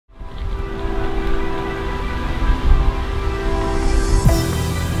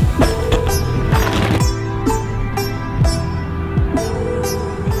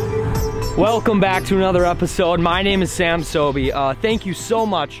Welcome back to another episode. My name is Sam Sobi. Thank you so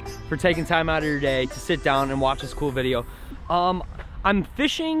much for taking time out of your day to sit down and watch this cool video. I'm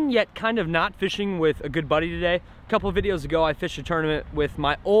fishing, yet kind of not fishing with a good buddy today. A couple of videos ago, I fished a tournament with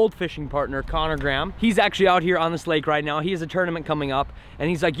my old fishing partner, Connor Graham. He's actually out here on this lake right now. He has a tournament coming up, and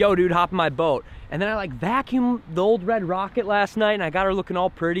he's like, yo, dude, hop in my boat. And then I like vacuumed the old red rocket last night, and I got her looking all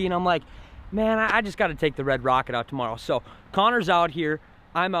pretty, and I'm like, man, I just got to take the red rocket out tomorrow. So Connor's out here.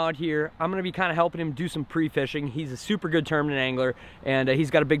 I'm out here. I'm gonna be kind of helping him do some pre-fishing. He's a super good tournament angler, and he's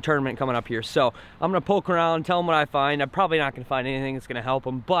got a big tournament coming up here. So I'm gonna poke around, tell him what I find. I'm probably not gonna find anything that's gonna help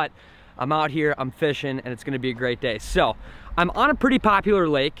him, but I'm out here, I'm fishing, and it's gonna be a great day. So I'm on a pretty popular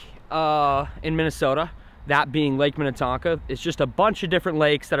lake in Minnesota, that being Lake Minnetonka. It's just a bunch of different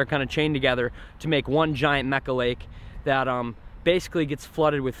lakes that are kind of chained together to make one giant mecca lake that basically gets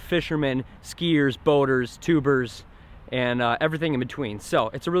flooded with fishermen, skiers, boaters, tubers, and everything in between. So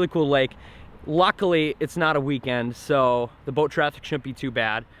it's a really cool lake. Luckily, it's not a weekend, so the boat traffic shouldn't be too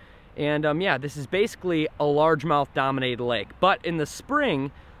bad. And yeah, this is basically a largemouth dominated lake. But in the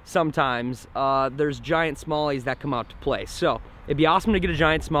spring, sometimes there's giant smallies that come out to play. So it'd be awesome to get a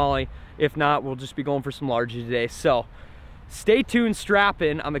giant smallie. If not, we'll just be going for some largies today. So stay tuned, strap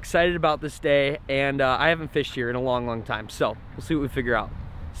in. I'm excited about this day, and I haven't fished here in a long, long time. So we'll see what we figure out.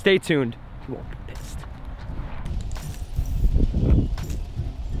 Stay tuned. You won't be pissed.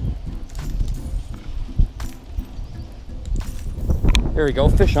 There we go,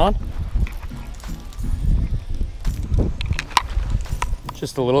 fish on.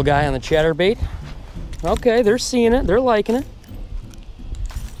 Just a little guy on the chatterbait. Okay, they're seeing it, they're liking it.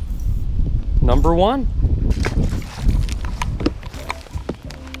 Number one.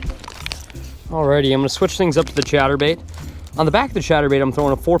 Alrighty, I'm gonna switch things up to the chatterbait. On the back of the chatterbait, I'm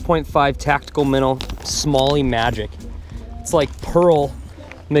throwing a 4.5 tactical minnow smallie magic. It's like pearl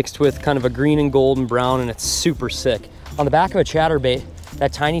mixed with kind of a green and gold and brown, and it's super sick. On the back of a chatterbait,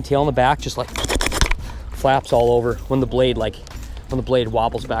 that tiny tail on the back just like flaps all over when the blade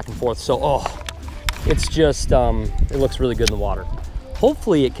wobbles back and forth. So, oh, it's just, it looks really good in the water.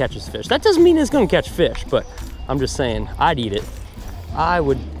 Hopefully it catches fish. That doesn't mean it's gonna catch fish, but I'm just saying, I'd eat it.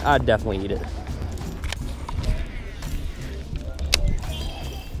 I'd definitely eat it.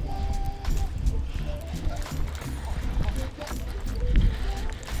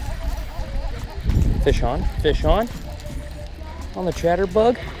 Fish on, fish on the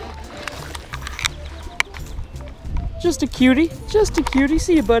chatterbug. Just a cutie, just a cutie.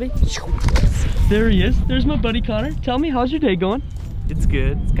 See you, buddy. There he is. There's my buddy Connor. Tell me, how's your day going? It's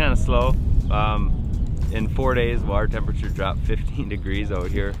good. It's kind of slow. In 4 days, water temperature dropped 15 degrees out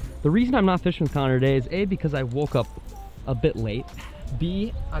here. The reason I'm not fishing with Connor today is A, because I woke up a bit late.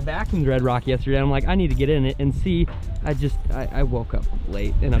 B, I vacuumed Red Rock yesterday. I'm like, I need to get in it. And C, I woke up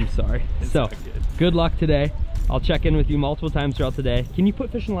late, and I'm sorry. So, good luck today. I'll check in with you multiple times throughout the day. Can you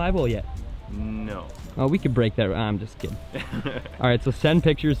put fish in live well yet? No. Oh, we could break that. I'm just kidding. All right, so send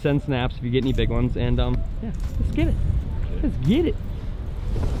pictures, send snaps if you get any big ones, and yeah, let's get it. Let's get it.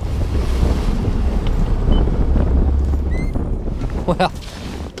 Well,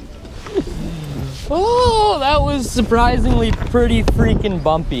 oh, that was surprisingly pretty freaking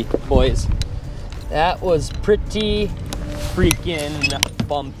bumpy, boys. That was pretty freaking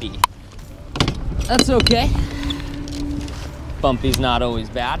bumpy. That's okay. Bumpy's not always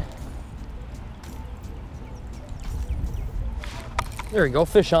bad. There we go,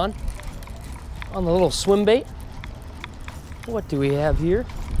 fish on the little swim bait. What do we have here?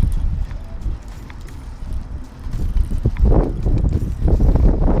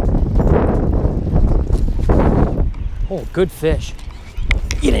 Oh, good fish.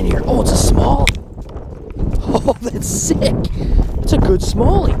 Get in here. Oh, it's a small. Oh, that's sick. It's a good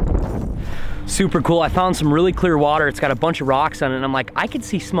smallie. Super cool. I found some really clear water. It's got a bunch of rocks on it, and I'm like, I could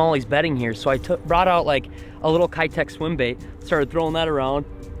see smallies bedding here. So I brought out like a little Kitech swim bait, started throwing that around,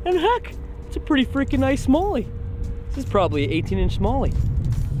 and heck, it's a pretty freaking nice smallie. This is probably an 18-inch smallie.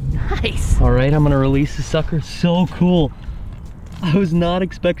 Nice. All right, I'm gonna release the sucker. So cool. I was not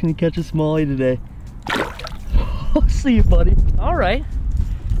expecting to catch a smallie today. I'll see you, buddy. All right,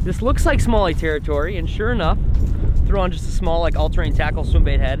 this looks like smallie territory, and sure enough, threw on just a small like all-terrain tackle swim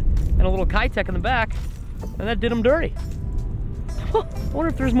bait head and a little Kitech in the back, and that did him dirty. Huh, I wonder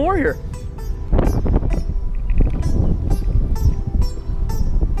if there's more here.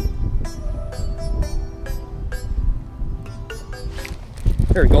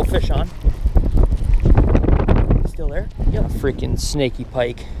 There we go, fish on. Still there? Yeah, freaking snaky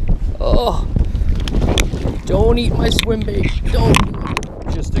pike. Oh, don't eat my swim bait.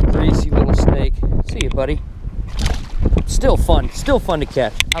 Don't. Just a greasy little snake. See you, buddy. still fun to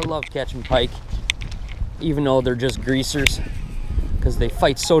catch. I love catching pike, even though they're just greasers, because they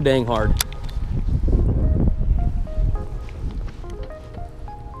fight so dang hard.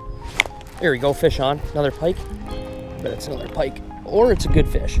 There we go, fish on. Another pike. I bet it's another pike. Or it's a good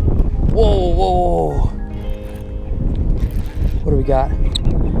fish. Whoa, whoa. What do we got?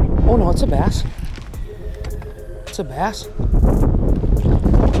 Oh no, it's a bass. It's a bass.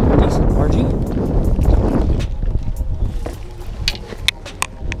 Decent margie.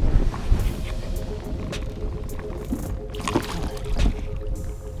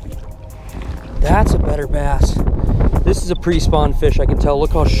 That's a better bass. This is a pre-spawn fish, I can tell.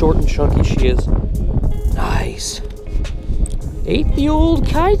 Look how short and chunky she is. Nice. Ate the old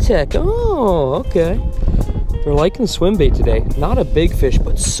Kitech. Oh, okay. They're liking swim bait today. Not a big fish,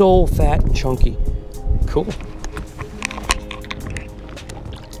 but so fat and chunky. Cool.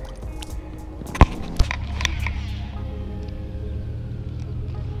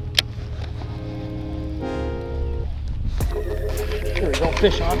 Here we go,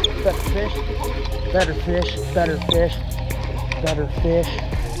 fish on. Better fish. Better fish. Better fish. Better fish.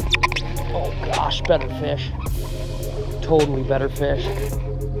 Oh gosh, better fish. Totally better fish.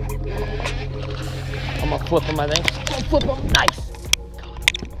 I'm gonna flip him, I think. I'm gonna flip him. Nice.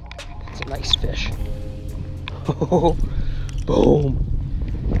 That's a nice fish. Oh, boom.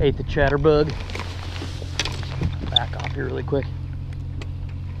 Ate the chatterbug. Back off here really quick.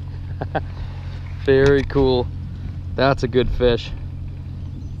 Very cool. That's a good fish.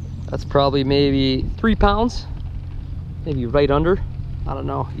 That's probably maybe 3 pounds. Maybe right under. I don't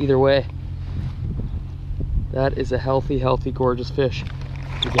know. Either way. That is a healthy, gorgeous fish.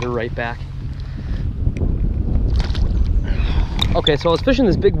 You get her right back. Okay, so I was fishing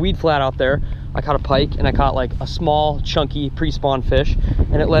this big weed flat out there. I caught a pike and I caught like a small, chunky pre-spawn fish,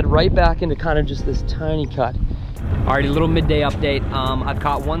 and it led right back into kind of just this tiny cut. Alrighty, a little midday update. I've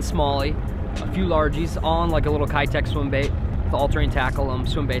caught 1 smallie, a few largies on like a little Kitech swim bait, the all-terrain tackle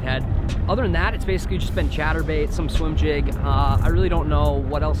swim bait head. Other than that, it's basically just been chatterbait, some swim jig. I really don't know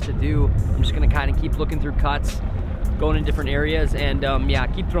what else to do. I'm just gonna kind of keep looking through cuts, going in different areas, and yeah,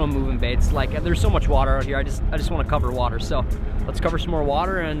 keep throwing moving baits. Like, there's so much water out here. I just want to cover water. So let's cover some more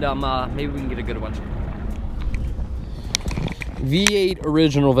water, and maybe we can get a good one. V8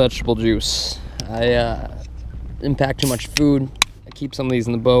 original vegetable juice. I didn't pack too much food. I keep some of these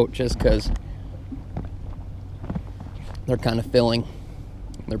in the boat just because they're kind of filling.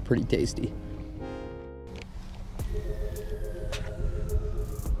 They're pretty tasty.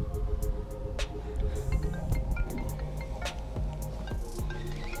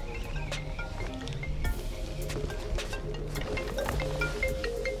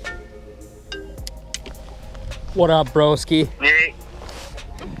 What up, broski? Hey.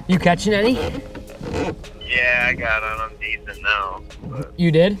 You catching any? Yeah, I got on. I'm decent now. But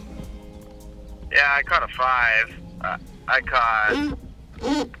You did? yeah, I caught a 5. I caught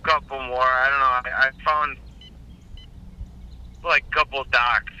a couple more. I don't know. I found like a couple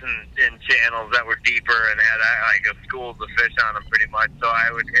docks and channels that were deeper and had like a schools of fish on them pretty much. So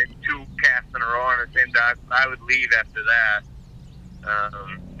I would hit 2 casts in a row on the same dock. I would leave after that.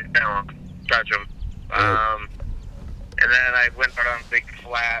 Catch them. And then I went out on big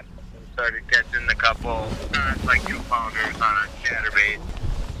flat and started catching a couple, like 2-pounders on a chatterbait.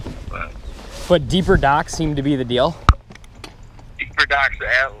 But deeper docks seem to be the deal. Deeper docks,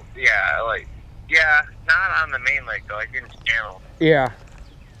 yeah, not on the main lake though, like in the channel. Yeah.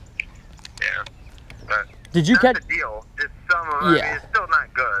 Yeah. But Did you catch? the deal. Just some of them. Yeah. I mean, it's still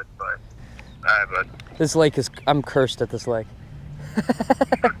not good, but This lake is. I'm cursed at this lake. you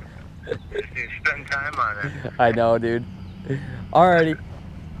spend time on it. I know, dude. Alrighty.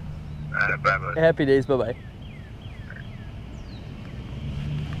 Bye. Happy days. Bye bye.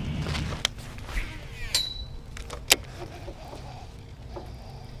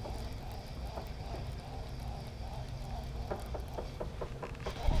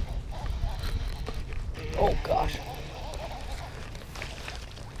 Oh gosh.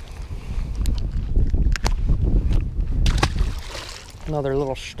 Another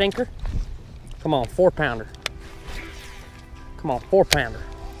little stinker. Come on, 4-pounder. Come on, 4-pounder.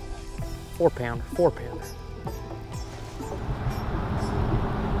 4-pounder, 4-pounder.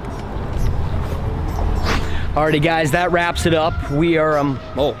 Alrighty guys, that wraps it up. We are,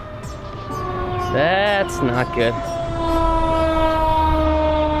 oh, that's not good.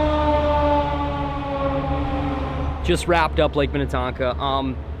 Just wrapped up Lake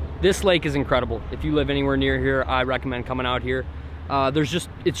Minnetonka. This lake is incredible. If you live anywhere near here, I recommend coming out here.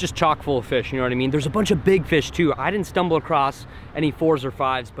 it's just chock full of fish, you know what I mean? There's a bunch of big fish too. I didn't stumble across any 4s or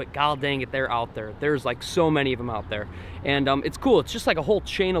 5s, but god dang it, they're out there. There's like so many of them out there. And it's cool. It's just like a whole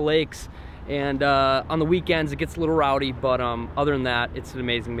chain of lakes. And on the weekends, it gets a little rowdy, but other than that, it's an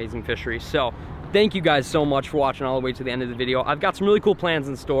amazing, amazing fishery. So thank you guys so much for watching all the way to the end of the video. I've got some really cool plans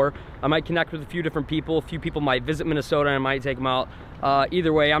in store. I might connect with a few different people. A few people might visit Minnesota and I might take them out.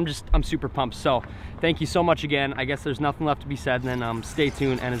 Either way, I'm super pumped. So thank you so much again. I guess there's nothing left to be said, and then stay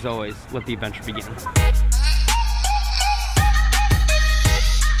tuned, and as always, let the adventure begin.